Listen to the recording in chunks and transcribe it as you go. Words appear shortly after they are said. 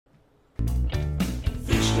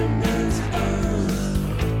Fisherman's Post.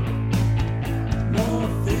 More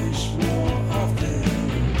fish, more often.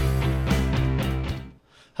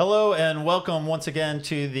 Hello and welcome once again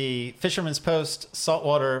to the Fisherman's Post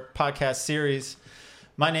Saltwater Podcast Series.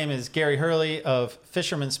 My name is Gary Hurley of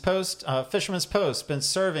Fisherman's Post. Fisherman's Post been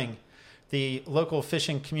serving the local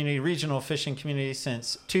fishing community, regional fishing community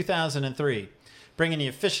since 2003, bringing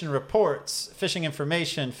you fishing reports, fishing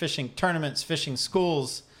information, fishing tournaments, fishing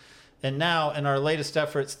schools, and now in our latest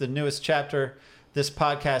efforts, the newest chapter, this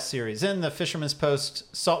podcast series. In the Fisherman's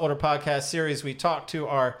Post Saltwater Podcast Series, we talk to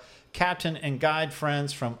our captain and guide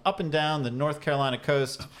friends from up and down the North Carolina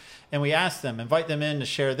coast, and we ask them, invite them in to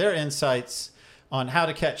share their insights on how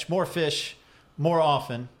to catch more fish more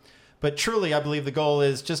often. But truly, I believe the goal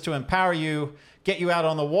is just to empower you, get you out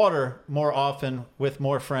on the water more often with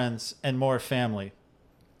more friends and more family.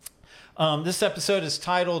 This episode is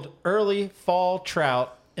titled Early Fall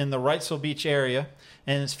Trout in the Wrightsville Beach area,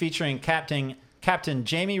 and it's featuring Captain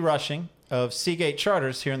Jamie Rushing of Seagate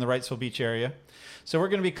Charters here in the Wrightsville Beach area. So we're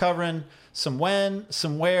going to be covering some when,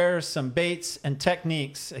 some where, some baits, and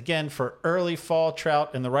techniques, again, for early fall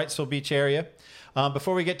trout in the Wrightsville Beach area.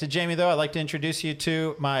 Before we get to Jamie, though, I'd like to introduce you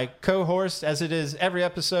to my co-host, as it is every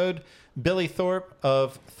episode, Billy Thorpe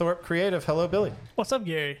of Thorpe Creative. Hello, Billy. What's up,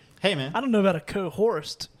 Gary? Hey, man. I don't know about a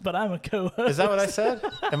co-host, but I'm a co-host. Is that what I said?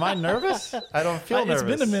 Am I nervous? I don't feel nervous.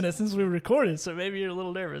 It's been a minute since we recorded, so maybe you're a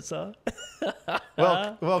little nervous, huh?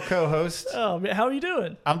 Well, co-host. Oh, man, how are you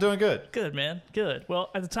doing? I'm doing good. Good, man. Good.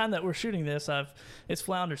 Well, at the time that we're shooting this, it's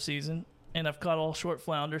flounder season, and I've caught all short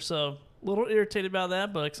flounder, so a little irritated about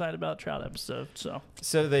that, but excited about trout episode.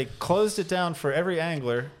 So they closed it down for every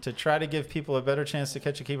angler to try to give people a better chance to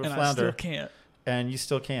catch a keeper flounder. I still can't. And you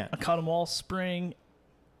still can't. I caught them all spring,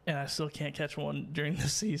 and I still can't catch one during the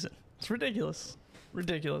season. It's ridiculous.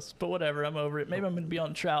 Ridiculous. But whatever, I'm over it. Maybe I'm going to be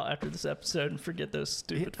on trout after this episode and forget those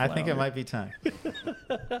stupid flounder. I think it might be time.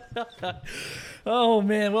 Oh,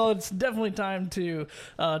 man. Well, it's definitely time to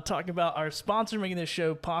talk about our sponsor making this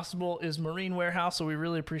show possible is Marine Warehouse. So we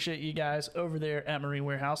really appreciate you guys over there at Marine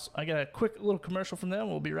Warehouse. I got a quick little commercial from them.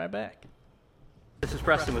 We'll be right back. This is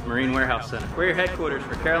Preston with Marine Warehouse Center. We're your headquarters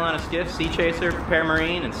for Carolina Skiff, Sea Chaser, Prepare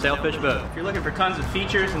Marine, and Sailfish Boat. If you're looking for tons of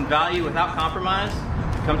features and value without compromise,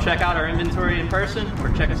 come check out our inventory in person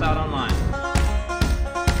or check us out online.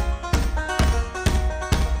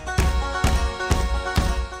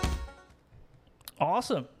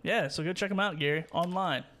 Awesome. Yeah, so go check them out, Gary,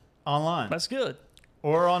 online. Online. That's good.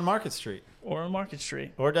 Or on Market Street. Or on Market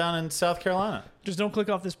Street. Or down in South Carolina. Just don't click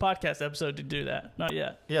off this podcast episode to do that. Not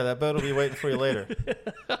yet. Yeah, that boat will be waiting for you later.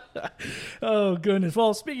 Oh, goodness.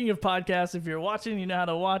 Well, speaking of podcasts, if you're watching, you know how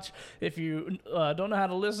to watch. If you don't know how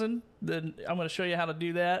to listen, then I'm going to show you how to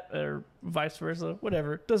do that, or vice versa.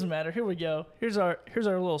 Whatever. Doesn't matter. Here we go. Here's our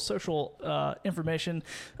little social information.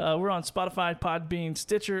 We're on Spotify, Podbean,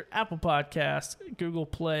 Stitcher, Apple Podcasts, Google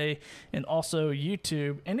Play, and also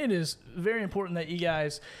YouTube. And it is very important that you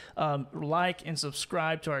guys like and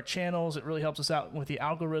subscribe to our channels. It really helps us out with the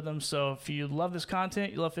algorithm. So if you love this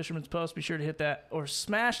content, you love Fisherman's Post, be sure to hit that or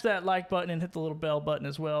smash that like button and hit the little bell button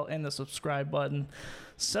as well, and the subscribe button.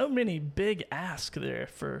 So many big asks there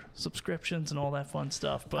for subscriptions and all that fun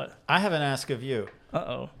stuff. But I have an ask of you.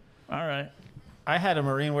 Uh-oh. All right. I had a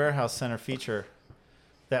Marine Warehouse Center feature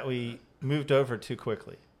that we moved over too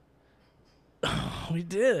quickly. We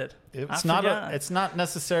did. It's not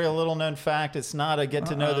necessarily a little known fact. It's not a get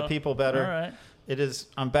to know the people better. All right. It is.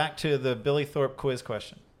 I'm back to the Billy Thorpe quiz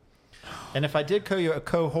question. And if I did call you a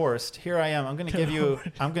co-host, here I am. I'm going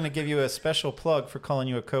to give you a special plug for calling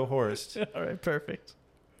you a co-host. All right, perfect.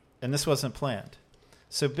 And this wasn't planned.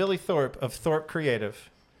 So Billy Thorpe of Thorpe Creative,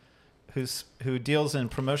 who deals in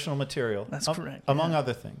promotional material. That's correct. Among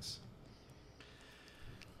other things.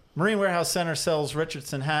 Marine Warehouse Center sells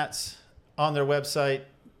Richardson hats on their website.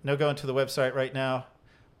 No, go into the website right now.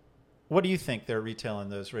 What do you think they're retailing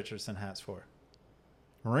those Richardson hats for?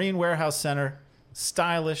 Marine Warehouse Center,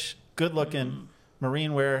 stylish, good-looking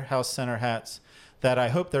Marine Warehouse Center hats that I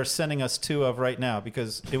hope they're sending us two of right now,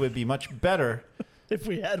 because it would be much better if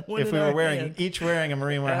we had one. If we were each wearing a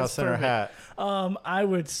Marine Warehouse Center hat. I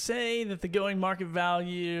would say that the going market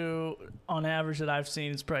value on average that I've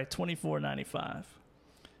seen is probably $24.95.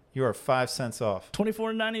 You are 5 cents off.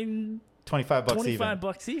 $24.90. $25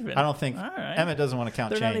 $25 even. I don't think right. Emmett doesn't want to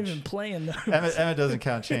count They're change. Not even playing those. Emmett doesn't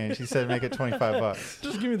count change. He said make it $25.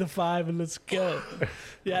 Just give me the 5 and let's go.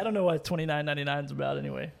 Yeah, I don't know what $29.99 is about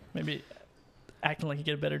anyway. Maybe acting like you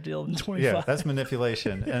get a better deal than 25. Yeah, that's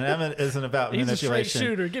manipulation. And Emmett isn't about manipulation. He's a straight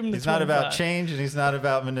shooter. Give him the He's 25. not about change, and he's not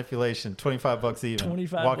about manipulation. $25 even.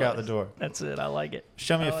 25. Walk out the door. That's it. I like it.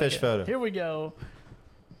 Show me a fish photo. Here we go.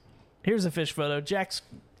 Here's a fish photo. Jack's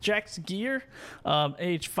Jack's gear,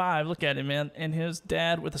 age 5. Look at him, man. And his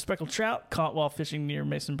dad with a speckled trout caught while fishing near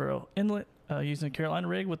Masonboro Inlet using a Carolina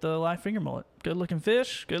rig with a live finger mullet. Good-looking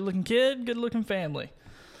fish, good-looking kid, good-looking family.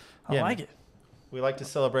 I like it. We like to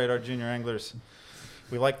celebrate our junior anglers.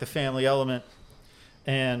 We like the family element.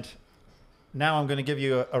 And now I'm going to give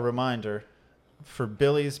you a reminder for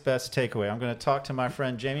Billy's best takeaway. I'm going to talk to my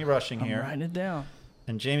friend Jamie Rushing here. I'm writing it down.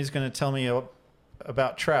 And Jamie's going to tell me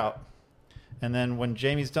about trout. And then when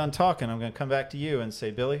Jamie's done talking, I'm going to come back to you and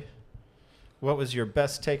say, Billy, what was your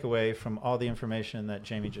best takeaway from all the information that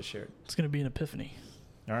Jamie just shared? It's going to be an epiphany.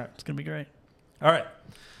 All right. It's going to be great. All right.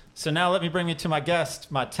 So now let me bring you to my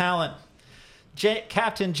guest, my talent,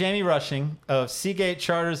 Captain Jamie Rushing of Seagate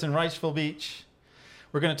Charters in Wrightsville Beach.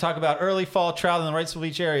 We're going to talk about early fall trout in the Wrightsville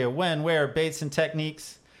Beach area, when, where, baits, and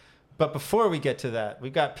techniques. But before we get to that,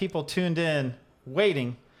 we've got people tuned in,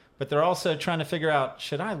 waiting, but they're also trying to figure out,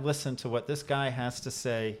 should I listen to what this guy has to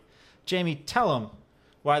say? Jamie, tell them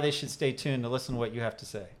why they should stay tuned to listen to what you have to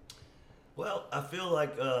say. Well, I feel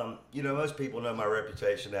like, most people know my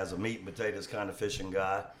reputation as a meat and potatoes kind of fishing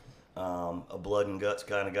guy, a blood and guts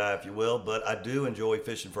kind of guy, if you will. But I do enjoy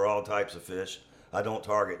fishing for all types of fish. I don't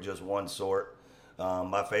target just one sort.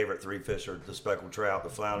 My favorite 3 fish are the speckled trout, the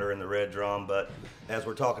flounder, and the red drum. But as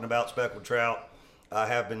we're talking about speckled trout, I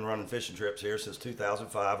have been running fishing trips here since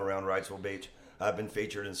 2005 around Wrightsville Beach. I've been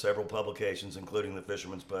featured in several publications, including the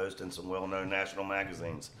Fisherman's Post and some well-known national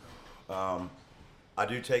magazines. I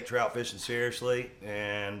do take trout fishing seriously,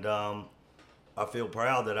 and I feel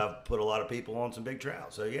proud that I've put a lot of people on some big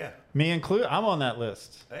trout. So, yeah. Me included. I'm on that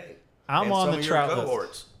list. Hey. I'm and on some the of trout your list.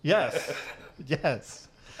 cohorts. Yes. Yes.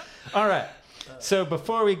 All right. So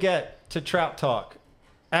before we get to trout talk,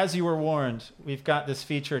 as you were warned, we've got this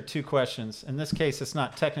feature 2 questions. In this case, it's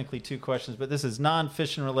not technically 2 questions, but this is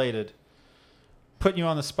non-fishing related. Putting you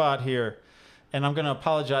on the spot here, and I'm going to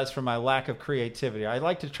apologize for my lack of creativity. I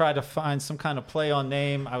like to try to find some kind of play on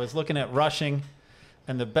name. I was looking at Rushing,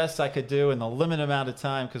 and the best I could do in the limited amount of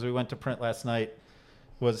time, because we went to print last night,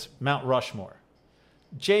 was Mount Rushmore.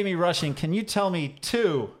 Jamie Rushing, can you tell me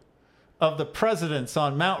 2 of the presidents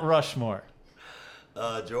on Mount Rushmore?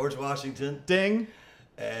 George Washington. Ding.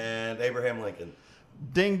 And Abraham Lincoln.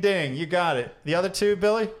 Ding, ding. You got it. The other 2,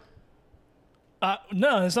 Billy?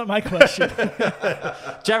 No, that's not my question.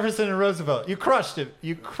 Jefferson and Roosevelt. You crushed it.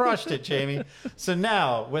 You crushed it, Jamie. So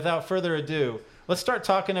now, without further ado, let's start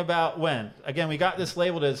talking about when. Again, we got this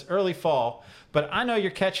labeled as early fall, but I know you're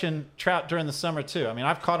catching trout during the summer too. I mean,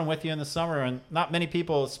 I've caught them with you in the summer, and not many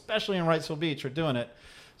people, especially in Wrightsville Beach, are doing it.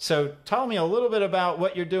 So tell me a little bit about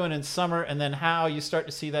what you're doing in summer, and then how you start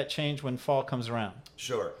to see that change when fall comes around.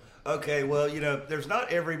 Sure. Okay, well, there's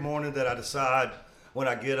not every morning that I decide when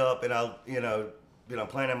I get up and I'm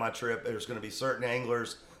planning my trip. There's going to be certain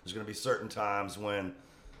anglers. There's going to be certain times when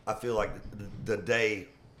I feel like the day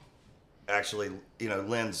actually,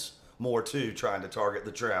 lends more to trying to target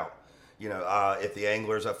the trout. If the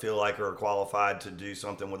anglers I feel like are qualified to do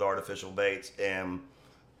something with artificial baits, and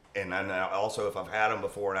also if I've had them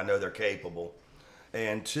before and I know they're capable.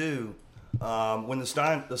 And 2, when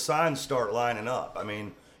the signs start lining up. I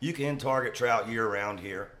mean, you can target trout year-round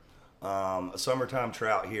here. A summertime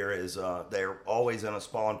trout here is they're always in a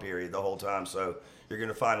spawn period the whole time, so you're going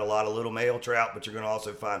to find a lot of little male trout, but you're going to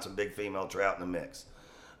also find some big female trout in the mix.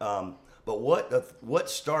 But what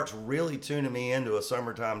starts really tuning me into a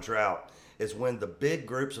summertime trout is when the big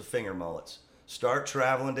groups of finger mullets start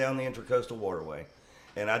traveling down the Intracoastal Waterway.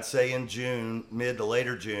 And I'd say in June, mid to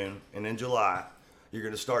later June, and in July, you're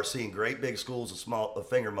going to start seeing great big schools of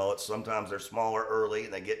finger mullets. Sometimes they're smaller early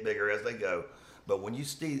and they get bigger as they go. But when you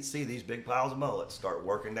see these big piles of mullets start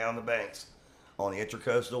working down the banks on the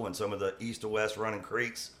Intracoastal and some of the east to west running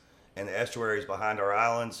creeks and the estuaries behind our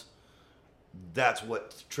islands, that's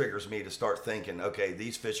what triggers me to start thinking, okay,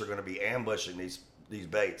 these fish are going to be ambushing these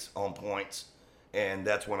baits on points, and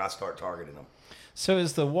that's when I start targeting them. So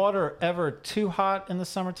is the water ever too hot in the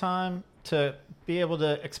summertime to be able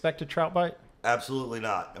to expect a trout bite? Absolutely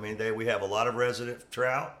not. I mean, we have a lot of resident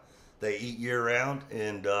trout. They eat year-round,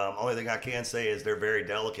 and only thing I can say is they're very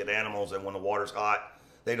delicate animals, and when the water's hot,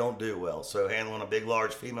 they don't do well. So handling a big,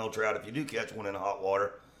 large female trout, if you do catch one in hot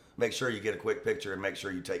water, make sure you get a quick picture and make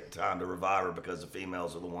sure you take the time to revive her, because the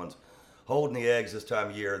females are the ones holding the eggs this time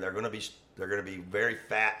of year. They're going to be very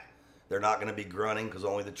fat. They're not going to be grunting, because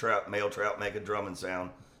only the male trout make a drumming sound.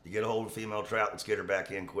 You get a hold of a female trout, let's get her back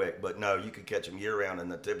in quick. But no, you can catch them year-round,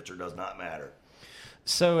 and the temperature does not matter.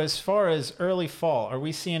 So as far as early fall, are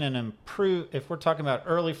we seeing if we're talking about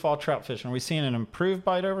early fall trout fishing, are we seeing an improved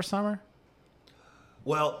bite over summer?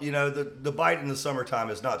 Well, the bite in the summertime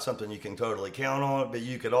is not something you can totally count on, but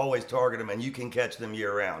you could always target them and you can catch them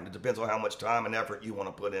year round. It depends on how much time and effort you want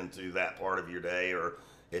to put into that part of your day, or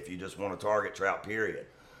if you just want to target trout, period.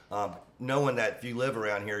 Knowing that if you live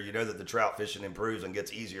around here, you know that the trout fishing improves and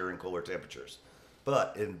gets easier in cooler temperatures.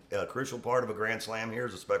 But a crucial part of a Grand Slam here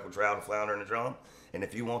is a speckled trout, a flounder, and a drum. And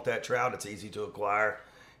if you want that trout, it's easy to acquire.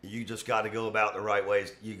 You just got to go about the right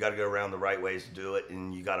ways. You got to go around the right ways to do it,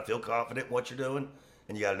 and you got to feel confident in what you're doing,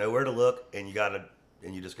 and you got to know where to look, and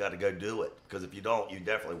you just got to go do it. Because if you don't, you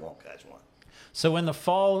definitely won't catch one. So when the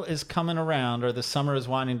fall is coming around, or the summer is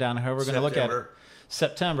winding down, however we're going to look at it,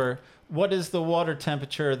 September, what is the water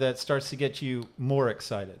temperature that starts to get you more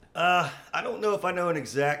excited? I don't know if I know an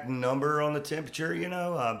exact number on the temperature.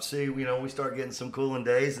 We start getting some cooling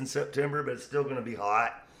days in September, but it's still going to be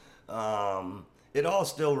hot. It all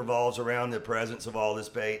still revolves around the presence of all this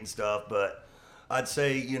bait and stuff, but I'd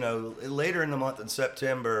say, later in the month in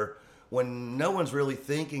September, when no one's really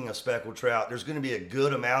thinking of speckled trout, there's going to be a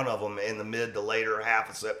good amount of them in the mid to later half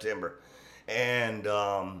of September. And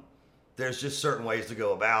there's just certain ways to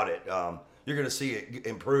go about it. You're going to see it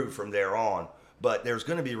improve from there on, but there's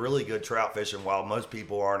going to be really good trout fishing while most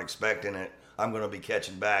people aren't expecting it. I'm going to be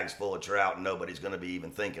catching bags full of trout and nobody's going to be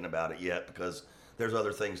even thinking about it yet because there's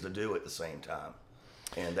other things to do at the same time.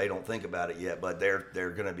 And they don't think about it yet, but there are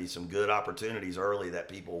going to be some good opportunities early that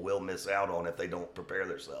people will miss out on if they don't prepare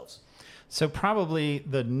themselves. So probably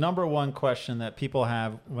the number one question that people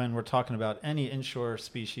have when we're talking about any inshore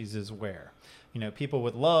species is where. People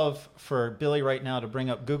would love for Billy right now to bring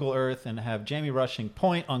up Google Earth and have Jamie Rushing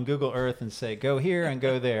point on Google Earth and say, go here and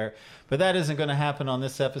go there. But that isn't going to happen on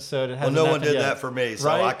this episode. It hasn't no one did yet. that for me, so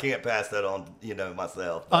right? I can't pass that on,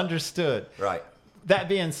 myself. But. Understood. Right. That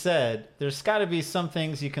being said, there's got to be some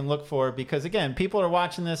things you can look for because, again, people are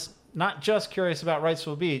watching this not just curious about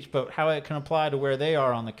Wrightsville Beach, but how it can apply to where they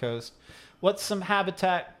are on the coast. What's some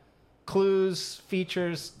habitat clues,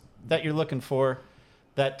 features that you're looking for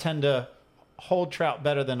that tend to hold trout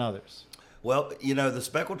better than others? Well, the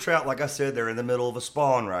speckled trout, like I said, they're in the middle of a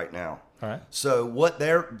spawn right now. All right. So what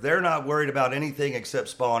they're not worried about anything except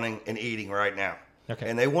spawning and eating right now. Okay.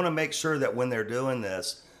 And they want to make sure that when they're doing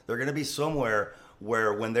this, they're going to be somewhere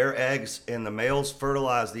where when their eggs and the males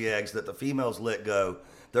fertilize the eggs that the females let go,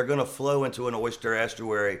 they're going to flow into an oyster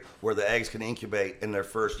estuary where the eggs can incubate in their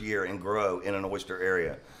first year and grow in an oyster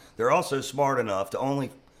area. They're also smart enough to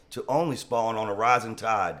only spawn on a rising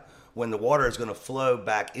tide when the water is going to flow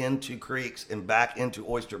back into creeks and back into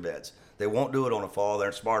oyster beds. They won't do it on a fall.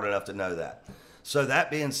 They're smart enough to know that. So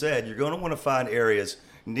that being said, you're going to want to find areas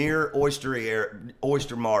near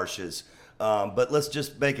oyster marshes. But let's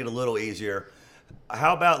just make it a little easier.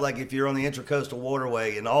 How about like if you're on the Intracoastal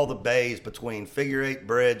Waterway and all the bays between Figure 8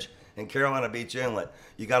 Bridge and Carolina Beach Inlet,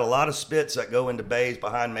 you got a lot of spits that go into bays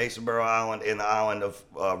behind Masonboro Island and the island of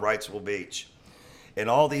Wrightsville Beach. And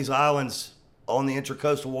all these islands on the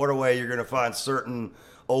Intracoastal Waterway, you're going to find certain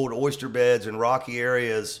old oyster beds and rocky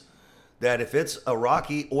areas that if it's a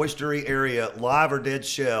rocky, oystery area, live or dead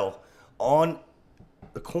shell, on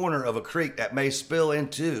the corner of a creek that may spill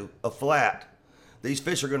into a flat, these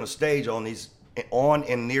fish are going to stage on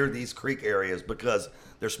and near these creek areas because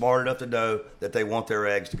they're smart enough to know that they want their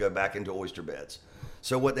eggs to go back into oyster beds.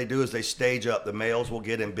 So what they do is they stage up. The males will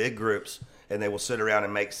get in big groups and they will sit around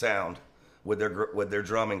and make sound with their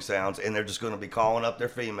drumming sounds, and they're just going to be calling up their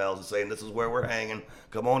females and saying, this is where we're hanging.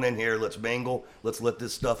 Come on in here. Let's mingle. Let's let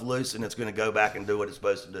this stuff loose, and it's going to go back and do what it's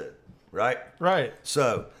supposed to do. Right? Right.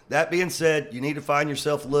 So that being said, you need to find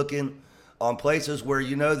yourself looking on places where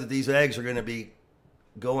you know that these eggs are going to be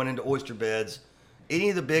going into oyster beds. Any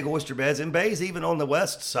of the big oyster beds and bays, even on the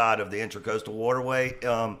west side of the Intracoastal Waterway,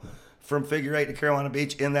 from Figure 8 to Carolina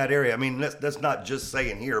Beach, in that area. I mean, that's not just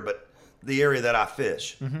saying here, but the area that I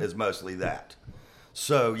fish is mostly that.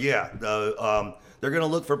 So yeah, they're going to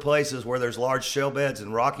look for places where there's large shell beds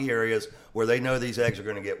and rocky areas where they know these eggs are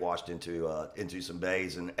going to get washed into some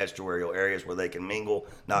bays and estuarial areas where they can mingle,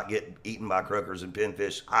 not get eaten by croakers and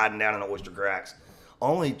pinfish, hiding down in the oyster cracks,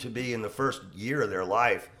 only to be in the first year of their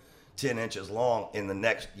life 10 inches long, in the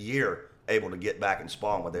next year able to get back and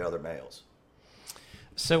spawn with the other males.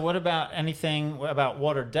 So what about anything about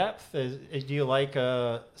water depth? Do you like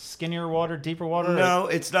skinnier water, deeper water? No,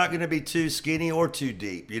 it's not going to be too skinny or too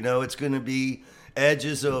deep. It's going to be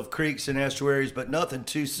edges of creeks and estuaries, but nothing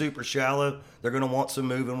too super shallow. They're going to want some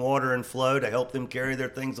moving water and flow to help them carry their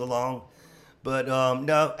things along. But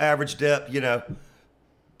no, average depth,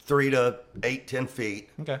 3 to 8, 10 feet.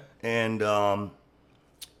 Okay. And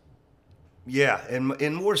yeah,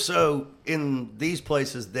 and more so in these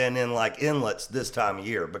places than in like inlets this time of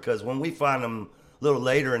year, because when we find them a little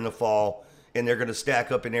later in the fall and they're going to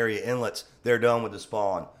stack up in area inlets, they're done with the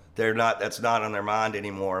spawn. That's not on their mind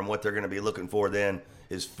anymore. And what they're going to be looking for then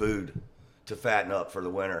is food to fatten up for the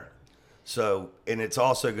winter. So, and it's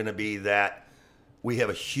also going to be that we have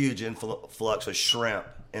a huge influx of shrimp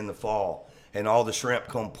in the fall, and all the shrimp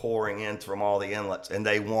come pouring in from all the inlets, and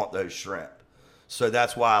they want those shrimp. So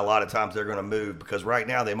that's why a lot of times they're going to move, because right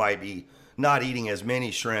now they might be not eating as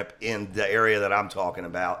many shrimp in the area that I'm talking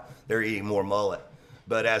about. They're eating more mullet.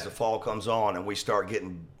 But as the fall comes on and we start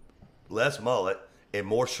getting less mullet and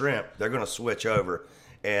more shrimp, they're going to switch over.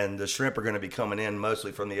 And the shrimp are going to be coming in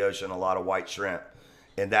mostly from the ocean, a lot of white shrimp.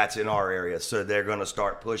 And that's in our area. So they're going to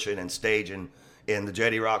start pushing and staging in the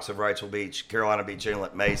jetty rocks of Wrightsville Beach, Carolina Beach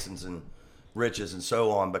Inlet, Masons, and Riches, and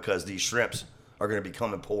so on, because these shrimps are going to be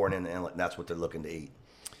coming pouring in the inlet, and that's what they're looking to eat.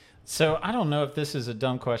 So I don't know if this is a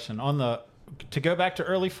dumb question. To go back to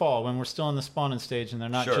early fall, when we're still in the spawning stage and they're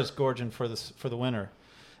not Sure. just gorging for the winter,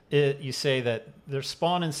 you say that their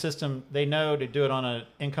spawning system, they know to do it on an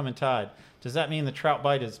incoming tide. Does that mean the trout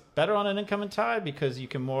bite is better on an incoming tide because you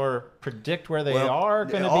can more predict where they are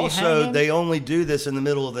going to be Also, hanging? they only do this in the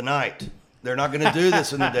middle of the night. They're not going to do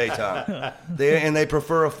this in the daytime. They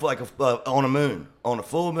prefer on a moon, on a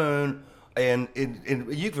full moon. And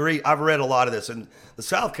you can read. I've read a lot of this, and the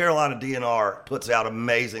South Carolina DNR puts out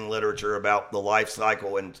amazing literature about the life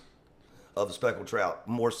cycle of the speckled trout,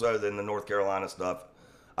 more so than the North Carolina stuff.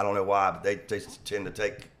 I don't know why, but they tend to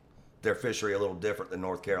take their fishery a little different than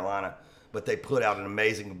North Carolina. But they put out an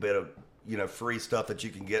amazing bit of free stuff that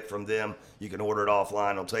you can get from them. You can order it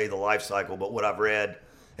offline. It'll tell you the life cycle. But what I've read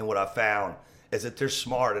and what I've found is that they're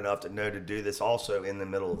smart enough to know to do this also in the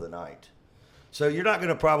middle of the night. So you're not going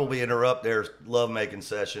to probably interrupt their lovemaking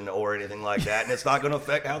session or anything like that, and it's not going to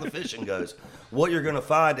affect how the fishing goes. What you're going to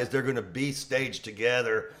find is they're going to be staged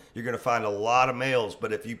together. You're going to find a lot of males,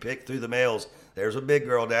 but if you pick through the males, there's a big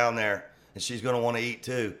girl down there, and she's going to want to eat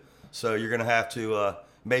too. So you're going to have to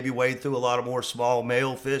maybe wade through a lot of more small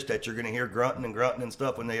male fish that you're going to hear grunting and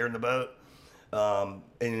stuff when they're in the boat. And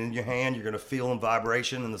in your hand, you're going to feel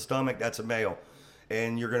vibration in the stomach. That's a male.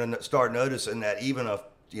 And you're going to start noticing that even a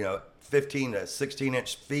 15 to 16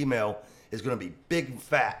 inch female is going to be big and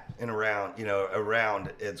fat and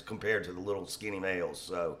around as compared to the little skinny males.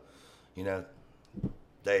 So,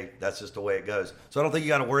 that's just the way it goes. So I don't think you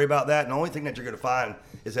got to worry about that. And the only thing that you're going to find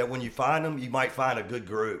is that when you find them, you might find a good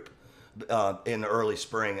group in the early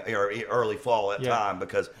spring or early fall at time,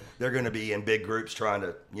 because they're going to be in big groups trying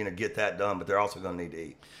to, get that done, but they're also going to need to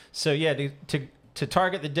eat. So to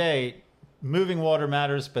target the day, moving water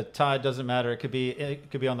matters, but tide doesn't matter. It could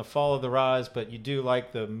be on the fall of the rise, but you do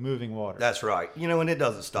like the moving water. That's right. And it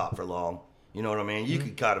doesn't stop for long. You know what I mean? You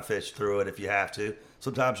can kind of fish through it if you have to.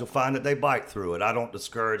 Sometimes you'll find that they bite through it. I don't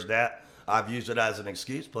discourage that. I've used it as an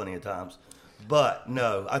excuse plenty of times. But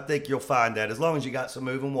no, I think you'll find that as long as you got some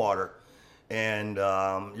moving water, and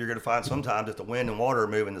you're going to find sometimes if the wind and water are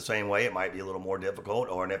moving the same way, it might be a little more difficult,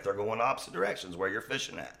 or if they're going opposite directions where you're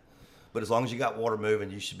fishing at. But as long as you got water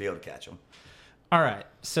moving, you should be able to catch them. All right,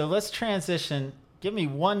 so let's transition. Give me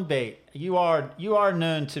one bait. You are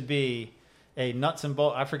known to be a nuts and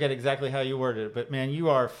bolts. I forget exactly how you worded it, but man, you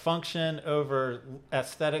are function over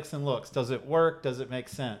aesthetics and looks. Does it work? Does it make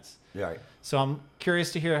sense? Right. So I'm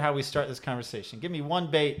curious to hear how we start this conversation. Give me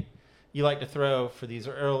one bait you like to throw for these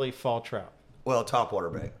early fall trout. Well,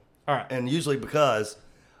 topwater bait. All right. And usually because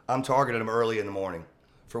I'm targeting them early in the morning.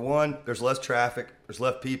 For one, there's less traffic. There's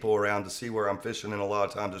less people around to see where I'm fishing, and a lot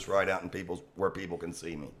of times it's right out in where people can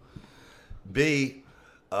see me. B,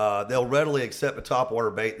 they'll readily accept a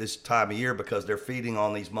topwater bait this time of year because they're feeding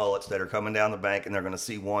on these mullets that are coming down the bank, and they're going to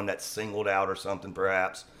see one that's singled out or something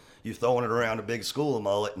perhaps. You're throwing it around a big school of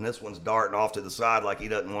mullet, and this one's darting off to the side like he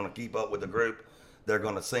doesn't want to keep up with the group. They're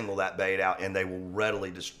going to single that bait out, and they will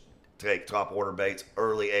readily just take topwater baits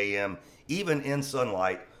early a.m., even in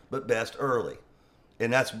sunlight, but best early.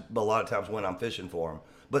 And that's a lot of times when I'm fishing for them.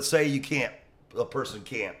 But say a person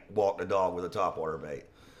can't walk the dog with a topwater bait.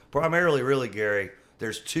 Primarily, really, Gary,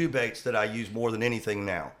 there's two baits that I use more than anything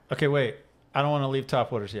now. Okay, wait. I don't want to leave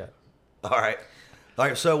topwaters yet. All right.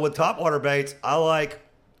 So with topwater baits, I like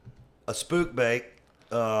a spook bait.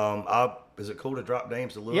 Is it cool to drop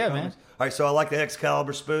names to little companies? Man. All right, so I like the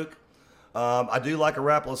Excalibur spook. I do like a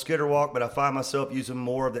Rapala skitterwalk, but I find myself using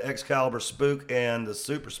more of the Excalibur spook and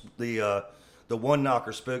the one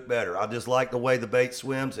knocker spook better. I just like the way the bait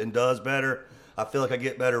swims and does better. I feel like I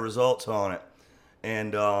get better results on it.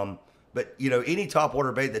 And but any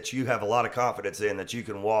topwater bait that you have a lot of confidence in that you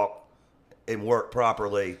can walk and work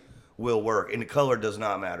properly will work. And the color does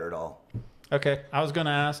not matter at all. Okay, I was going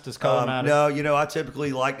to ask, does color matter? No, I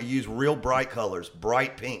typically like to use real bright colors,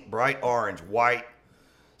 bright pink, bright orange, white,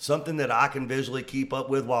 something that I can visually keep up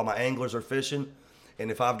with while my anglers are fishing. And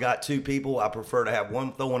if I've got 2 people, I prefer to have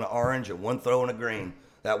one throwing an orange and one throwing a green.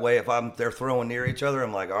 That way, if they're throwing near each other,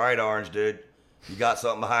 I'm like, all right, orange dude, you got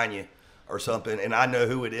something behind you or something. And I know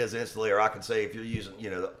who it is instantly, or I can say if you're using,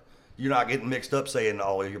 you're not getting mixed up saying,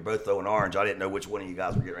 oh, you're both throwing orange. I didn't know which one of you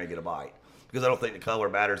guys were getting ready to get a bite. Because I don't think the color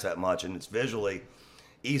matters that much, and it's visually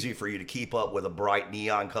easy for you to keep up with a bright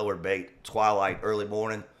neon colored bait, twilight, early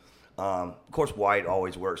morning. Of course, white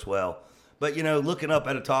always works well. But, looking up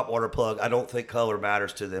at a topwater plug, I don't think color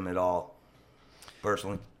matters to them at all,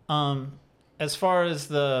 personally. As far as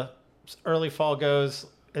the early fall goes,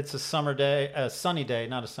 it's a sunny day,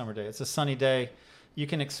 not a summer day. It's a sunny day. You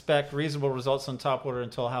can expect reasonable results on topwater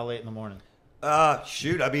until how late in the morning?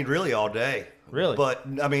 Really all day. Really? But,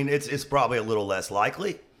 it's probably a little less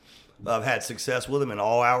likely. I've had success with them in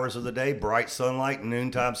all hours of the day, bright sunlight,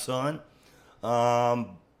 noontime sun.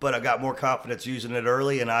 But I got more confidence using it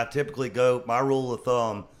early, and I typically my rule of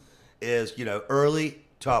thumb is, early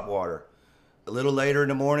topwater. A little later in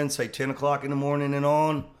the morning, say 10 o'clock in the morning and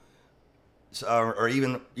on, or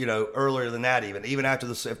even, earlier than that even. Even after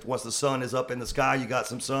once the sun is up in the sky, you got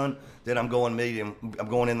some sun, then I'm going medium. I'm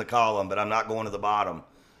going in the column, but I'm not going to the bottom.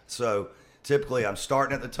 So typically I'm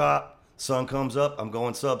starting at the top, sun comes up, I'm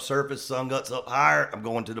going subsurface, sun gets up higher, I'm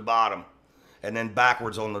going to the bottom. And then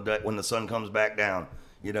backwards on the when the sun comes back down.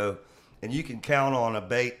 And you can count on a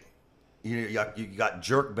bait. You got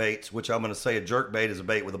jerk baits, which I'm going to say a jerk bait is a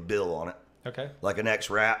bait with a bill on it. Okay. Like an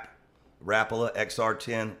X-Rap, Rapala,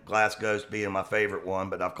 XR10, Glass Ghost being my favorite one,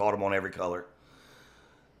 but I've caught them on every color.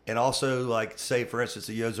 And also, say, for instance,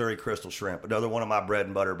 the Yozuri Crystal Shrimp, another one of my bread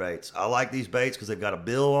and butter baits. I like these baits because they've got a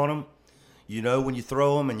bill on them. When you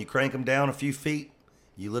throw them and you crank them down a few feet,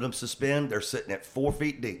 you let them suspend, they're sitting at 4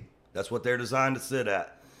 feet deep. That's what they're designed to sit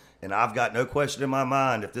at. And I've got no question in my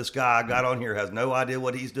mind, if this guy I got on here has no idea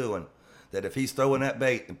what he's doing, that if he's throwing that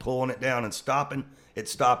bait and pulling it down and stopping,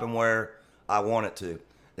 it's stopping where I want it to.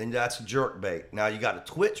 Then that's a jerk bait. Now you got a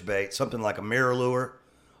twitch bait, something like a mirror lure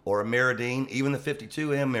or a Mirrodine. Even the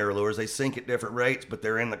 52M mirror lures, they sink at different rates, but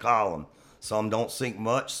they're in the column. Some don't sink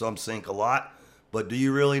much, some sink a lot. But do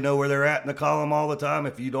you really know where they're at in the column all the time?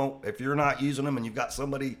 If you're not using them and you've got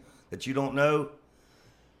somebody that you don't know,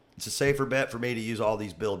 it's a safer bet for me to use all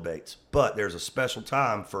these build baits. But there's a special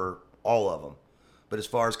time for all of them. But as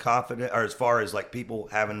far as people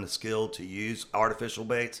having the skill to use artificial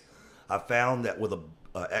baits, I found that with a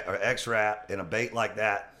X-Rap and a bait like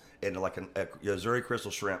that, and like a Yozuri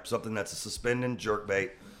Crystal Shrimp, something that's a suspending jerk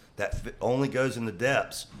bait that only goes in the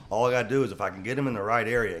depths. All I got to do is if I can get them in the right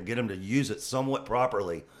area and get them to use it somewhat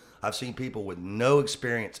properly, I've seen people with no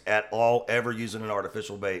experience at all ever using an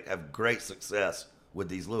artificial bait have great success with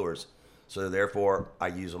these lures. So therefore, I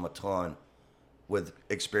use them a ton with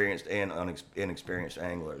experienced and inexperienced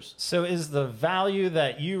anglers. So is the value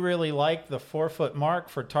that you really like the 4 foot mark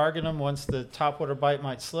for targeting them once the topwater bite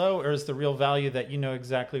might slow, or is the real value that you know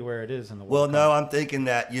exactly where it is in the water? Well, no, I'm thinking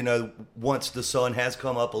that, once the sun has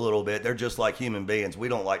come up a little bit, they're just like human beings. We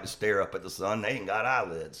don't like to stare up at the sun. They ain't got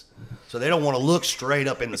eyelids. So they don't want to look straight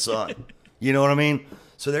up in the sun. You know what I mean?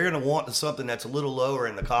 So they're going to want something that's a little lower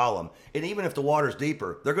in the column. And even if the water's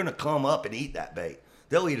deeper, they're going to come up and eat that bait.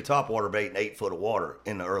 They'll eat a topwater bait in 8 foot of water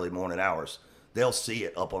in the early morning hours. They'll see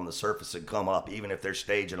it up on the surface and come up, even if they're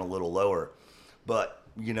staging a little lower. But,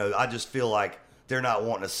 I just feel like they're not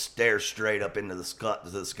wanting to stare straight up into the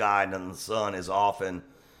sky and then the sun as often.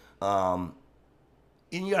 And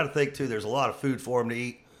you got to think, too, there's a lot of food for them to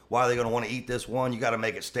eat. Why are they going to want to eat this one? You got to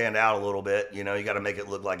make it stand out a little bit. You got to make it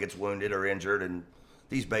look like it's wounded or injured. And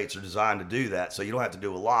these baits are designed to do that. So you don't have to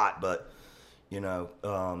do a lot, but,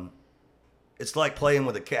 it's like playing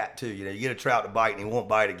with a cat, too. You get a trout to bite and he won't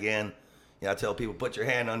bite again. I tell people, put your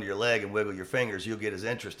hand under your leg and wiggle your fingers. You'll get his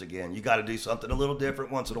interest again. You got to do something a little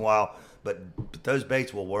different once in a while, but those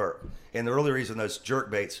baits will work. And the only reason those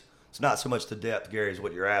jerk baits, it's not so much the depth, Gary, is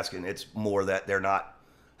what you're asking. It's more that they're not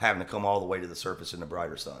having to come all the way to the surface in the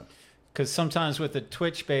brighter sun. Because sometimes with the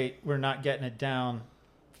twitch bait, we're not getting it down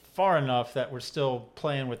far enough that we're still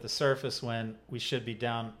playing with the surface when we should be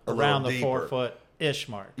down around the 4 foot ish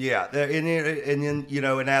mark. Yeah, and then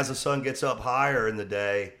and as the sun gets up higher in the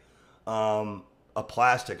day, a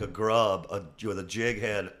plastic, a grub, with a jig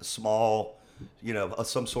head, small,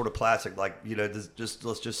 some sort of plastic, like just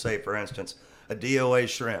let's just say, for instance, a DOA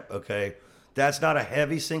shrimp. Okay, that's not a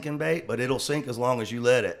heavy sinking bait, but it'll sink as long as you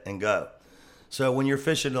let it and go. So when you're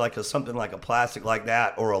fishing something like a plastic like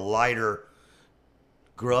that, or a lighter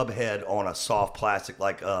grub head on a soft plastic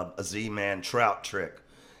like a Z-Man trout trick,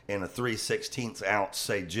 in a 3/16 ounce,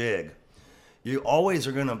 say, jig, you always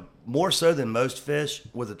are going to, more so than most fish,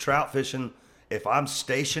 with the trout fishing, if I'm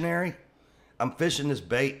stationary, I'm fishing this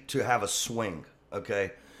bait to have a swing,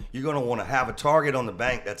 okay? You're going to want to have a target on the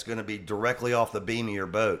bank that's going to be directly off the beam of your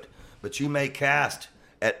boat. But you may cast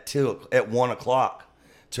at 1 o'clock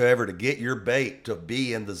to get your bait to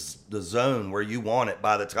be in the zone where you want it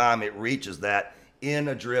by the time it reaches that in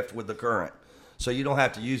adrift with the current. So you don't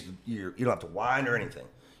have to you don't have to wind or anything.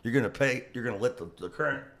 You're going to let the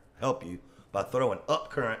current help you by throwing up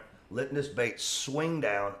current, letting this bait swing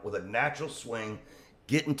down with a natural swing,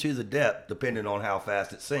 getting to the depth, depending on how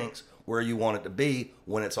fast it sinks, where you want it to be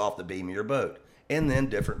when it's off the beam of your boat. And then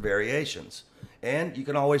different variations. And you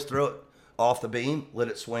can always throw it off the beam, let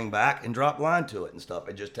it swing back, and drop line to it and stuff.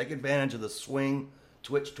 And just take advantage of the swing,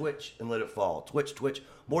 twitch, and let it fall. Twitch,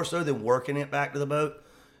 more so than working it back to the boat.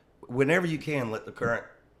 Whenever you can, let the current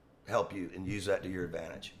help you and use that to your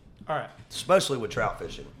advantage. All right. Especially with trout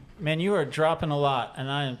fishing. Man, you are dropping a lot, and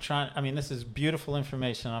I am trying. I mean, this is beautiful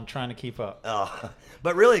information. I'm trying to keep up.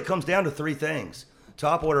 But really, it comes down to 3 things.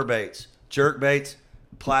 Topwater baits, jerk baits,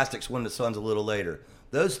 plastics when the sun's a little later.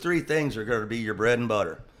 Those 3 things are going to be your bread and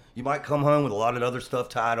butter. You might come home with a lot of other stuff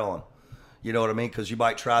tied on. You know what I mean? Because you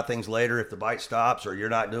might try things later if the bite stops or you're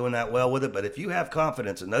not doing that well with it. But if you have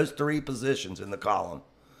confidence in those 3 positions in the column,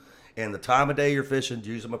 and the time of day you're fishing,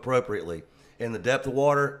 use them appropriately. In the depth of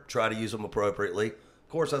water, try to use them appropriately. Of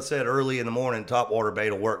course, I said early in the morning, topwater bait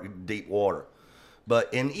will work in deep water.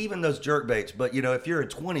 But in even those jerk baits, but if you're in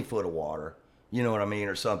 20 foot of water, you know what I mean,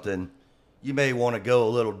 or something, you may want to go a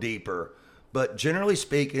little deeper. But generally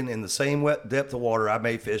speaking, in the same depth of water, I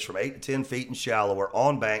may fish from 8 to 10 feet and shallower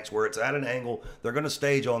on banks where it's at an angle. They're going to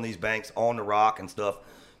stage on these banks on the rock and stuff.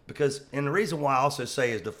 And the reason why I also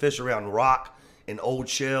say is to fish around rock and old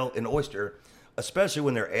shell and oyster, especially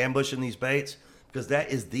when they're ambushing these baits, because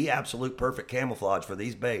that is the absolute perfect camouflage for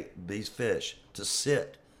these fish to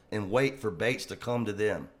sit and wait for baits to come to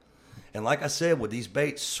them. And like I said, with these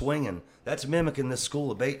baits swinging, that's mimicking this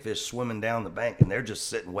school of bait fish swimming down the bank, and they're just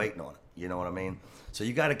sitting waiting on it. You know what I mean? So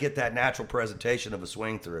you got to get that natural presentation of a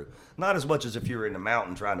swing through. Not as much as if you were in the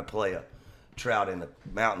mountain trying to play a trout in the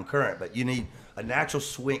mountain current, but you need a natural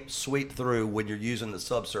sweep through when you're using the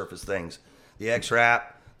subsurface things. The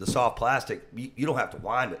X-Wrap, the soft plastic, you don't have to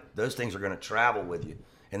wind it. Those things are going to travel with you,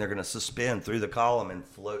 and they're going to suspend through the column and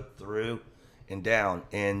float through and down.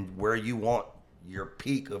 And where you want your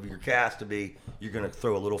peak of your cast to be, you're going to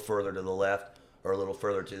throw a little further to the left or a little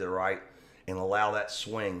further to the right and allow that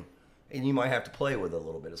swing. And you might have to play with it a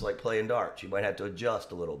little bit. It's like playing darts. You might have to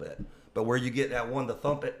adjust a little bit. But where you get that one to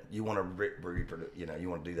thump it, you want to reproduce. You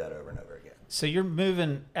want to do that over and over again. So you're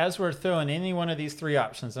moving as we're throwing any one of these 3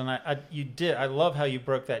 options, and I love how you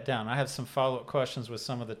broke that down. I have some follow-up questions with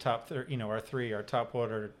some of the top, our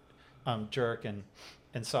topwater, jerk, and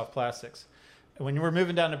soft plastics. When you were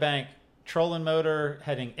moving down the bank, trolling motor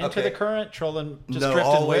heading into the current, trolling just drifting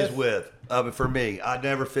always with. For me, I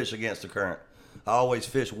never fish against the current. I always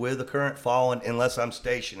fish with the current falling unless I'm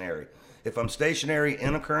stationary. If I'm stationary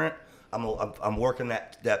in a current, I'm working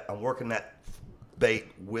that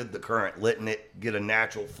bait with the current, letting it get a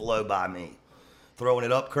natural flow by me. Throwing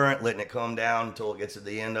it up current, letting it come down until it gets to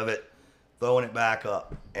the end of it, throwing it back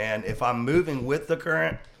up. And if I'm moving with the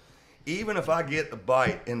current, even if I get the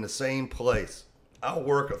bite in the same place, I'll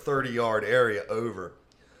work a 30-yard area over,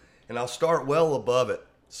 and I'll start well above it.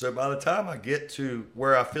 So by the time I get to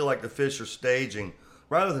where I feel like the fish are staging,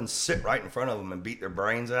 rather than sit right in front of them and beat their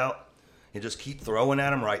brains out and just keep throwing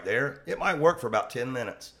at them right there, it might work for about 10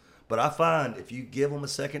 minutes. But I find if you give them a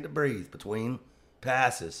second to breathe between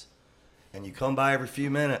passes and you come by every few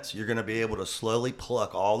minutes, you're going to be able to slowly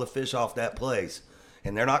pluck all the fish off that place.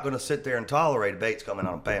 And they're not going to sit there and tolerate baits coming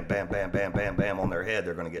on bam, bam, bam, bam, bam, bam on their head.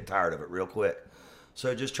 They're going to get tired of it real quick.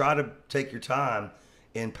 So just try to take your time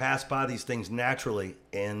and pass by these things naturally.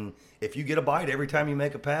 And if you get a bite every time you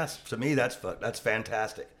make a pass, to me, that's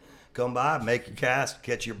fantastic. Come by, make your cast,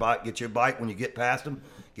 catch your bite, get your bite when you get past them,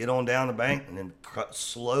 get on down the bank, and then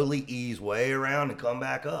slowly ease way around and come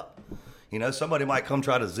back up. Somebody might come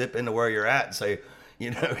try to zip into where you're at and say,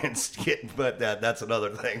 but that's another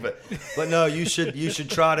thing. But no, you should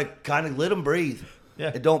try to kind of let them breathe.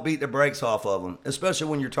 Yeah. And don't beat the brakes off of them, especially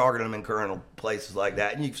when you're targeting them in current places like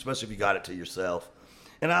that, and especially if you got it to yourself.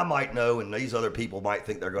 And I might know, and these other people might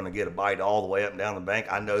think they're going to get a bite all the way up and down the bank.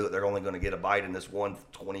 I know that they're only going to get a bite in this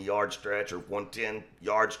 120-yard stretch or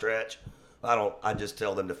 110-yard stretch. I just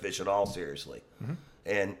tell them to fish it all seriously. Mm-hmm.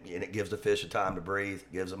 And it gives the fish a time to breathe,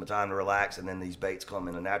 gives them a time to relax, and then these baits come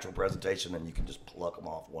in a natural presentation, and you can just pluck them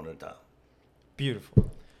off one at a time.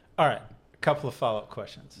 Beautiful. All right, a couple of follow-up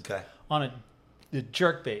questions. Okay. On the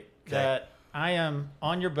jerk bait that I am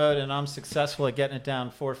on your boat and I'm successful at getting it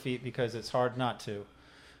down 4 feet because it's hard not to.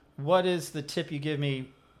 what is the tip you give me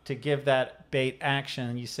to give that bait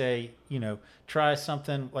action? You say, try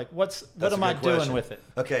something like what am I doing with it?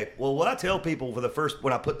 Okay. Well, what I tell people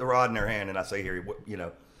when I put the rod in their hand and I say, here,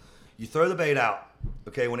 you throw the bait out.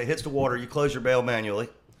 Okay. When it hits the water, you close your bail manually.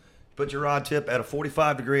 Put your rod tip at a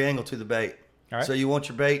 45-degree angle to the bait. All right. So you want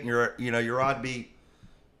your bait and your rod to be,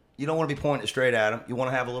 you don't want to be pointing straight at them. You want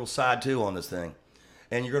to have a little side too on this thing.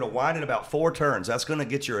 And you're going to wind it about 4 turns. That's going to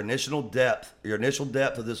get your initial depth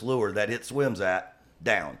of this lure that it swims at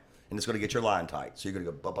down. And it's going to get your line tight. So you're going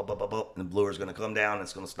to go bump, bump, bump, bump, bump, and the lure's going to come down and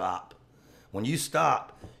it's going to stop. When you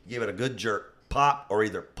stop, you give it a good jerk. Pop or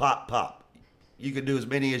either pop, pop. You can do as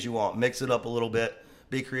many as you want. Mix it up a little bit.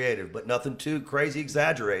 Be creative, but nothing too crazy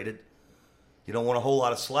exaggerated. You don't want a whole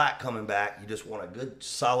lot of slack coming back. You just want a good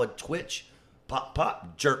solid twitch. Pop,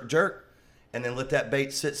 pop, jerk, jerk. And then let that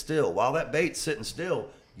bait sit still. While that bait's sitting still,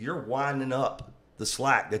 you're winding up the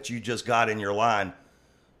slack that you just got in your line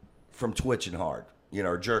from twitching hard,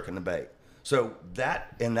 or jerking the bait. So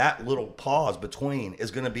that little pause between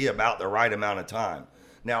is going to be about the right amount of time.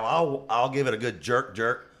 Now I'll give it a good jerk,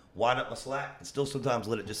 jerk, wind up my slack, and still sometimes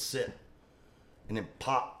let it just sit, and then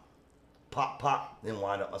pop, pop, pop, then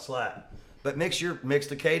wind up my slack. But mix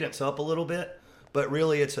the cadence up a little bit. But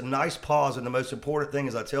really, it's a nice pause, and the most important thing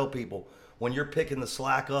is I tell people, when you're picking the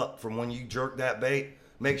slack up from when you jerk that bait,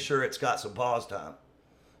 make sure it's got some pause time,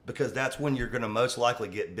 because that's when you're going to most likely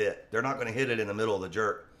get bit. They're not going to hit it in the middle of the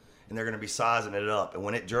jerk, and they're going to be sizing it up. And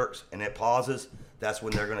when it jerks and it pauses, that's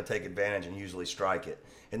when they're going to take advantage and usually strike it.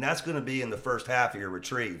 And that's going to be in the first half of your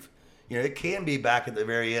retrieve. It can be back at the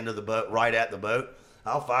very end of the boat, right at the boat.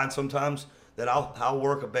 I'll find sometimes that I'll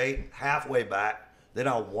work a bait halfway back, then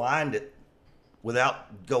I'll wind it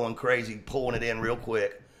without going crazy, pulling it in real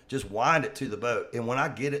quick. Just wind it to the boat. And when I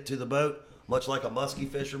get it to the boat, much like a muskie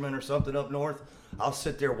fisherman or something up north, I'll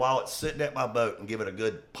sit there while it's sitting at my boat and give it a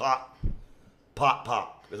good pop, pop,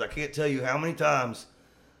 pop. Because I can't tell you how many times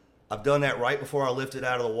I've done that right before I lift it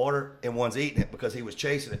out of the water, and one's eating it because he was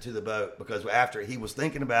chasing it to the boat. Because after he was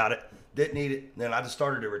thinking about it, didn't eat it, then I just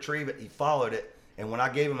started to retrieve it. He followed it. And when I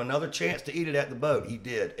gave him another chance to eat it at the boat, he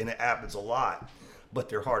did. And it happens a lot. But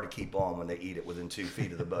they're hard to keep on when they eat it within 2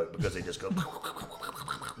 feet of the boat, because they just go,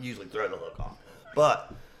 usually throw the hook off.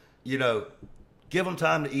 But, give them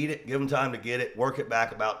time to eat it, give them time to get it, work it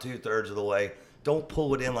back about 2/3 of the way. Don't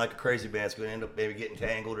pull it in like a crazy man. It's going to end up maybe getting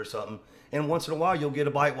tangled or something. And once in a while, you'll get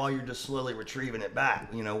a bite while you're just slowly retrieving it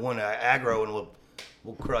back. One aggro and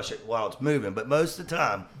we'll crush it while it's moving. But most of the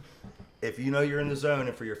time, if you're in the zone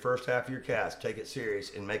and for your first half of your cast, take it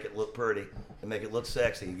serious and make it look pretty and make it look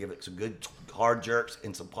sexy. And give it some good hard jerks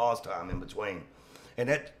and some pause time in between. And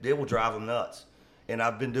it will drive them nuts. And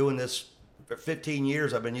I've been doing this for 15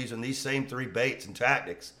 years. I've been using these same 3 baits and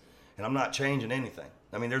tactics, and I'm not changing anything.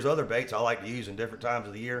 I mean, there's other baits I like to use in different times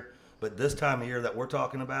of the year, but this time of year that we're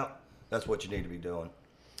talking about, that's what you need to be doing.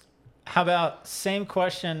 How about same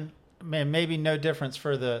question, maybe no difference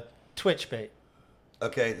for the twitch bait?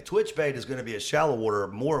 Okay, the twitch bait is going to be a shallow water,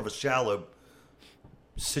 more of a shallow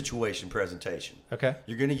situation presentation. Okay.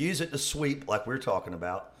 You're going to use it to sweep like we're talking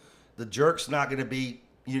about. The jerk's not going to be,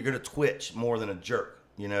 you're going to twitch more than a jerk.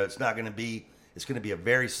 It's not going to be, it's going to be a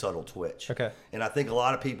very subtle twitch. Okay. And I think a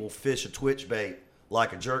lot of people fish a twitch bait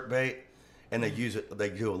like a jerk bait, and they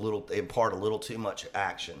impart a little too much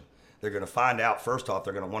action. They're going to find out, first off,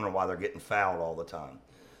 they're going to wonder why they're getting fouled all the time.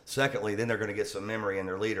 Secondly, then they're going to get some memory in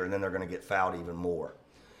their leader, and then they're going to get fouled even more.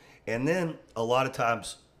 And then a lot of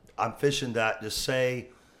times I'm fishing that, just say,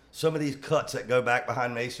 some of these cuts that go back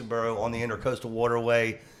behind Masonboro on the intercoastal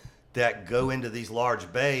waterway that go into these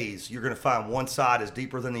large bays, you're going to find one side is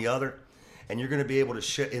deeper than the other. And you're going to be able to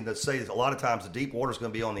say a lot of times the deep water is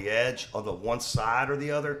going to be on the edge of the one side or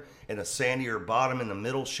the other, and a sandier bottom in the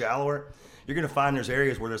middle, shallower. You're going to find there's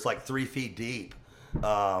areas where there's like 3 feet deep.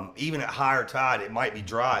 Even at higher tide, it might be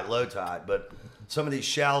dry at low tide, but some of these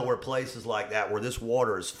shallower places like that where this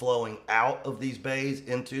water is flowing out of these bays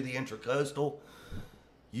into the intracoastal,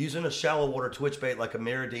 using a shallow water twitch bait like a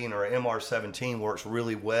Meridine or an MR17 works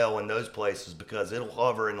really well in those places, because it'll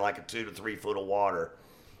hover in like a 2 to 3 foot of water,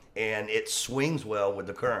 and it swings well with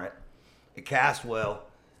the current. It casts well,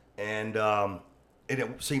 and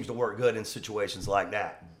it seems to work good in situations like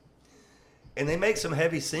that. And they make some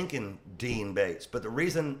heavy sinking Dean baits, but the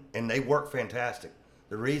reason, and they work fantastic,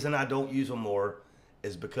 the reason I don't use them more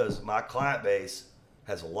is because my client base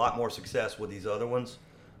has a lot more success with these other ones.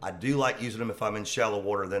 I do like using them if I'm in shallow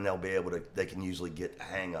water, then they can usually get the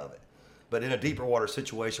hang of it. But in a deeper water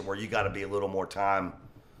situation where you got to be a little more time,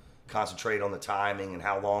 concentrate on the timing and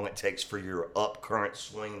how long it takes for your up current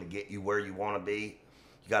swing to get you where you want to be.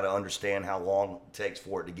 You got to understand how long it takes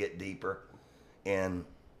for it to get deeper. And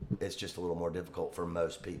It's just a little more difficult for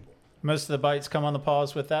most people. Most of the bites come on the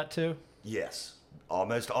paws with that too? Yes.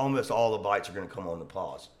 Almost all the bites are going to come on the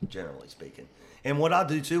paws, generally speaking. And what I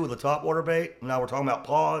do too with a topwater bait, now we're talking about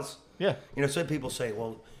paws. Yeah. You know, some people say,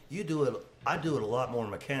 well, you do it, I do it a lot more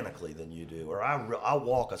mechanically than you do, or I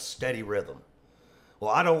walk a steady rhythm. Well,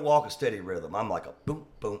 I don't walk a steady rhythm. I'm like a boom,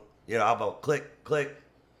 boom. You know, I'll go click, click,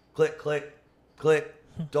 click, click, click.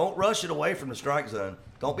 Don't rush it away from the strike zone.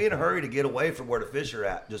 Don't be in a hurry to get away from where the fish are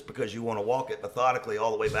at just because you want to walk it methodically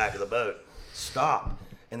all the way back to the boat. Stop.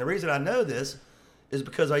 And the reason I know this is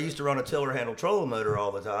because I used to run a tiller handle trolling motor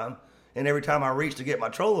all the time. And every time I reached to get my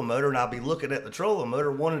trolling motor and I'd be looking at the trolling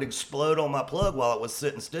motor, wanted to explode on my plug while it was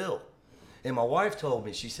sitting still. And my wife told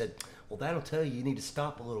me, she said, well, that'll tell you need to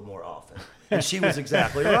stop a little more often. And she was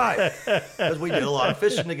exactly right. Because we did a lot of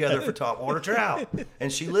fishing together for topwater trout.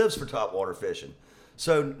 And she lives for topwater fishing.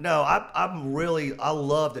 So, no, I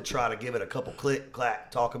love to try to give it a couple click,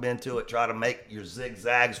 clack, talk them into it, try to make your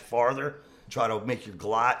zigzags farther, try to make your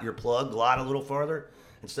plug glide a little farther.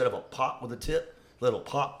 Instead of a pop with a tip, little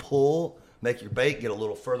pop pull, make your bait get a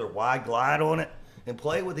little further wide glide on it. And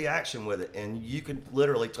play with the action with it, and you can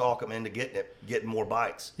literally talk them into getting more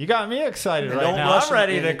bites. You got me excited And right don't now. rush I'm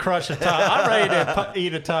ready it. to crush a top. I'm ready to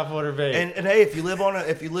eat a topwater bait. And hey, if you live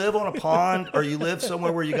on a pond or you live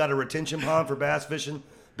somewhere where you got a retention pond for bass fishing,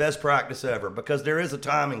 best practice ever, because there is a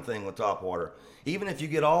timing thing with topwater. Even if you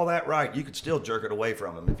get all that right, you could still jerk it away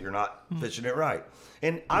from them if you're not fishing it right.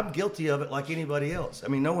 And I'm guilty of it like anybody else. I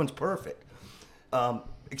mean, no one's perfect.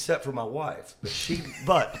 Except for my wife,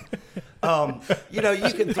 but you know,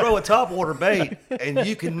 you can throw a topwater bait and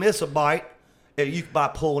you can miss a bite by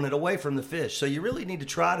pulling it away from the fish. So you really need to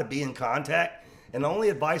try to be in contact. And the only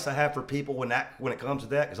advice I have for people when it comes to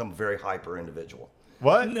that, because I'm a very hyper individual.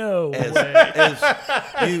 What? No way.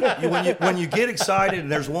 When you get excited and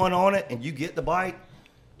there's one on it and you get the bite,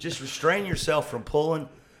 just restrain yourself from pulling,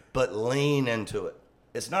 but lean into it.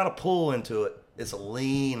 It's not a pull into it; it's a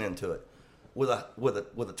lean into it. With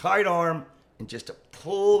a tight arm and just to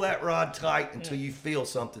pull that rod tight until you feel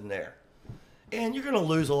something there. And you're going to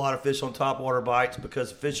lose a lot of fish on topwater bites because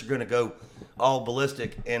the fish are going to go all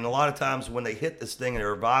ballistic. And a lot of times when they hit this thing and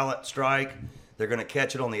they're a violent strike, they're going to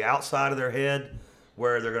catch it on the outside of their head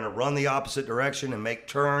where they're going to run the opposite direction and make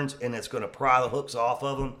turns, and it's going to pry the hooks off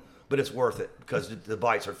of them. But it's worth it because the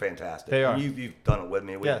bites are fantastic. They are. You've done it with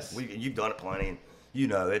me. Yes. You've done it plenty. And you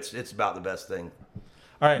know it's about the best thing.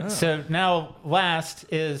 All right, so now last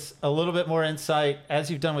is a little bit more insight,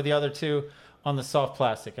 as you've done with the other two, on the soft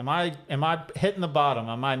plastic. Am I hitting the bottom?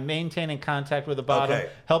 Am I maintaining contact with the bottom?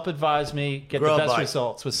 Okay. Help advise me get Grub the best bite.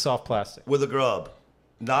 results with soft plastic. With a grub,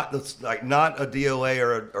 not a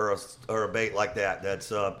DOA or a bait like that.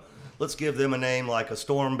 That's let's give them a name like a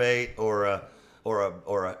storm bait or a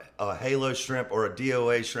halo shrimp or a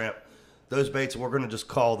DOA shrimp. Those baits, we're going to just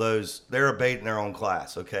call those. They're a bait in their own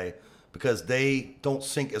class, okay? Because they don't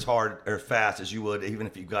sink as hard or fast as you would even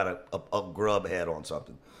if you've got a grub head on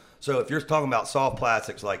something. So if you're talking about soft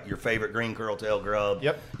plastics like your favorite green curltail grub,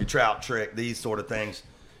 Yep. your trout trick, these sort of things,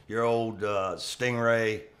 your old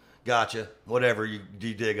stingray, gotcha, whatever you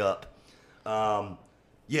dig up.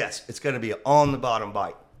 Yes, it's going to be an on the bottom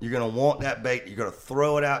bite. You're going to want that bait. You're going to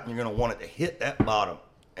throw it out and you're going to want it to hit that bottom.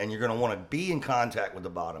 And you're going to want to be in contact with the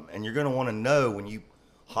bottom. And you're going to want to know when you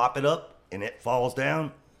hop it up and it falls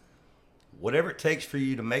down, whatever it takes for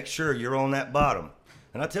you to make sure you're on that bottom.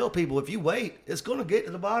 And I tell people, if you wait, it's going to get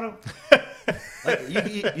to the bottom. Like,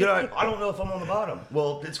 you know, I don't know if I'm on the bottom.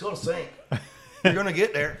 Well, it's going to sink. You're going to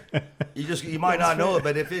get there. You might not know it,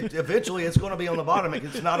 but eventually it's going to be on the bottom.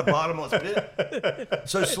 It's not a bottomless pit.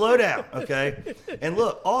 So slow down, okay? And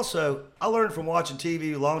look, also, I learned from watching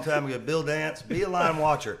TV a long time ago, Bill Dance, be a line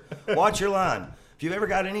watcher. Watch your line. If you've ever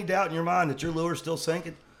got any doubt in your mind that your lure's still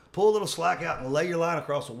sinking, pull a little slack out and lay your line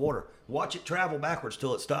across the water. Watch it travel backwards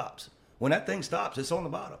till it stops. When that thing stops, it's on the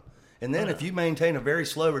bottom. And then if you maintain a very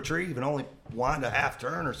slow retrieve and only wind a half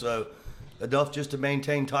turn or so, enough just to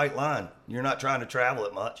maintain tight line. You're not trying to travel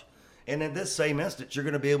it much. And in this same instance, you're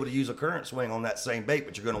going to be able to use a current swing on that same bait,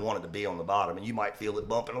 but you're going to want it to be on the bottom, and you might feel it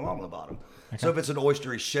bumping along the bottom. Okay. So if it's an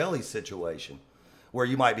oystery shelly situation where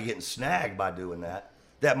you might be getting snagged by doing that,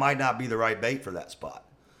 that might not be the right bait for that spot.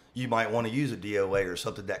 You might want to use a DOA or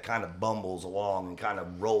something that kind of bumbles along and kind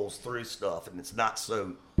of rolls through stuff, and it's not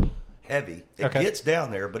so heavy. It gets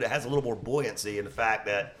down there, but it has a little more buoyancy in the fact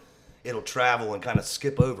that it'll travel and kind of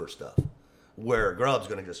skip over stuff, where a grub's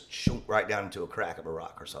going to just shoot right down into a crack of a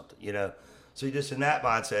rock or something, you know? So you're just in that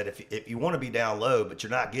mindset, if you want to be down low, but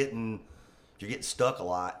you're getting stuck a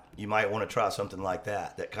lot, you might want to try something like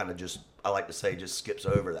that kind of just, I like to say, just skips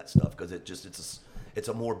over that stuff, because it's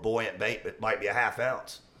a more buoyant bait. It might be a half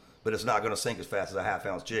ounce. but it's not going to sink as fast as a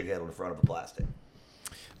half-ounce jig head on the front of a plastic.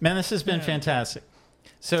 Man, this has been fantastic.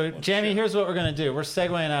 So, Jamie, here's what we're going to do. We're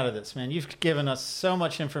segueing out of this, man. You've given us so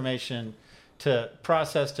much information to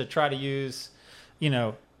process, to try to use. You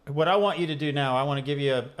know, what I want you to do now, I want to give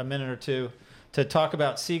you a minute or two to talk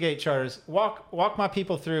about Seagate Charters. Walk my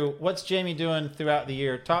people through what's Jamie doing throughout the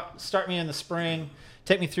year. Start me in the spring.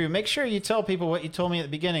 Take me through. Make sure you tell people what you told me at the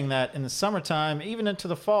beginning, that in the summertime, even into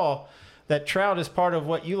the fall, that trout is part of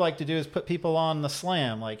what you like to do is put people on the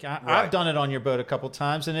slam. Like I've done it on your boat a couple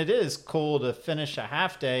times, and it is cool to finish a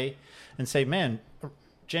half day and say, man,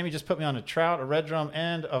 Jamie just put me on a trout, a red drum,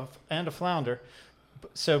 and a flounder.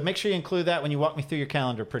 So make sure you include that when you walk me through your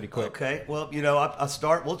calendar pretty quick. Okay. Well,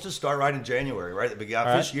 we'll just start right in January, right at the beginning.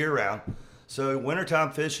 I fish year round. So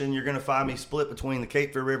wintertime fishing, you're going to find me split between the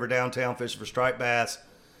Cape Fear River downtown fishing for striped bass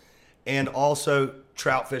and also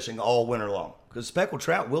trout fishing all winter long. Because speckled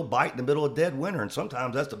trout will bite in the middle of dead winter, and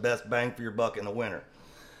sometimes that's the best bang for your buck in the winter.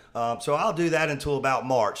 So I'll do that until about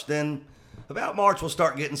March. Then about March, we'll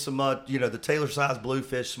start getting some, the tailor-sized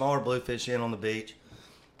bluefish, smaller bluefish in on the beach.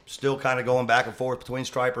 Still kind of going back and forth between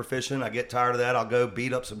striper fishing. I get tired of that. I'll go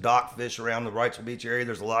beat up some dock fish around the Wrightsville Beach area.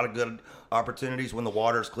 There's a lot of good opportunities when the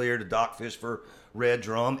water's clear to dock fish for red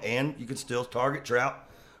drum, and you can still target trout.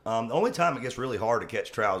 The only time it gets really hard to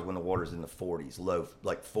catch trout is when the water's in the 40s, low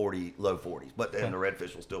 40s. But then the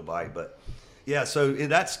redfish will still bite. But yeah, so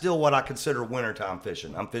that's still what I consider wintertime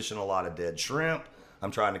fishing. I'm fishing a lot of dead shrimp.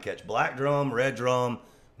 I'm trying to catch black drum, red drum,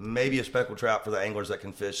 maybe a speckled trout for the anglers that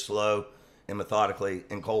can fish slow and methodically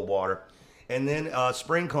in cold water. And then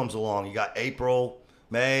spring comes along. You got April,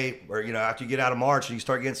 May, or after you get out of March and you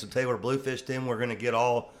start getting some Taylor bluefish, then you're going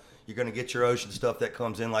to get your ocean stuff that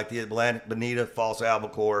comes in, like the Atlantic bonita, false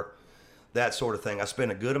albacore, that sort of thing. I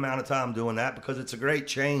spend a good amount of time doing that because it's a great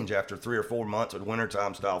change after 3 or 4 months of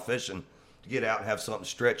wintertime style fishing to get out and have something to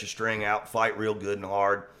stretch your string out, fight real good and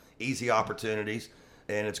hard, easy opportunities.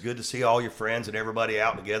 And it's good to see all your friends and everybody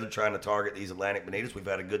out together trying to target these Atlantic bonitas. We've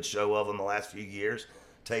had a good show of them the last few years.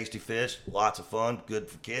 Tasty fish, lots of fun, good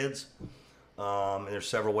for kids. And there's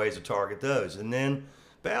several ways to target those. And then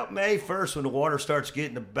about May 1st, when the water starts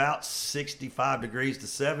getting about 65 degrees to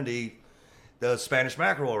 70, the Spanish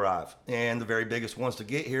mackerel arrive. And the very biggest ones to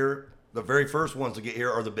get here, the very first ones to get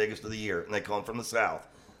here are the biggest of the year, and they come from the south.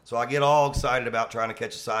 So I get all excited about trying to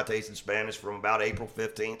catch a citation in Spanish from about April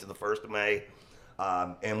 15th to the 1st of May.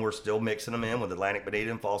 And we're still mixing them in with Atlantic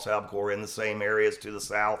bonita and false albacore in the same areas to the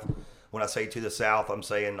south. When I say to the south, I'm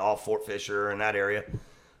saying off Fort Fisher and that area.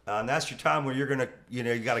 And that's your time where you're going to,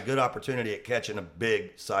 you got a good opportunity at catching a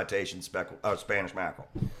big citation Spanish mackerel.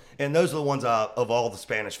 And those are the ones of all the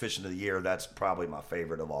Spanish fishing of the year, that's probably my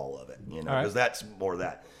favorite of all of it, because that's more of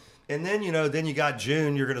that. And then, then you got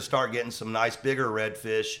June, you're going to start getting some nice bigger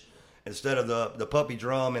redfish instead of the puppy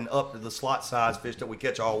drum and up to the slot size fish that we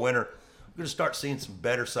catch all winter. We're going to start seeing some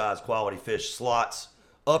better sized quality fish. Slots,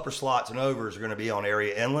 upper slots and overs are going to be on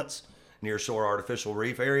area inlets, near shore artificial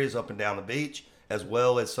reef areas up and down the beach, as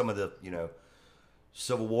well as some of the,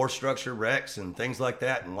 Civil War structure wrecks and things like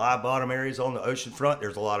that, and live bottom areas on the ocean front.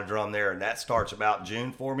 There's a lot of drum there, and that starts about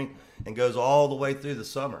June for me and goes all the way through the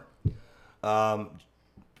summer.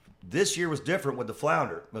 This year was different with the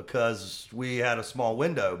flounder because we had a small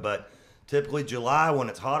window, but typically July, when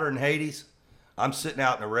it's hotter than Hades, I'm sitting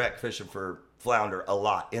out in the wreck fishing for flounder a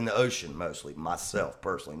lot, in the ocean mostly, myself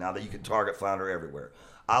personally. Now that you can target flounder everywhere.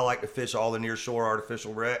 I like to fish all the near shore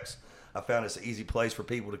artificial wrecks. I found it's an easy place for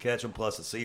people to catch them, plus the sea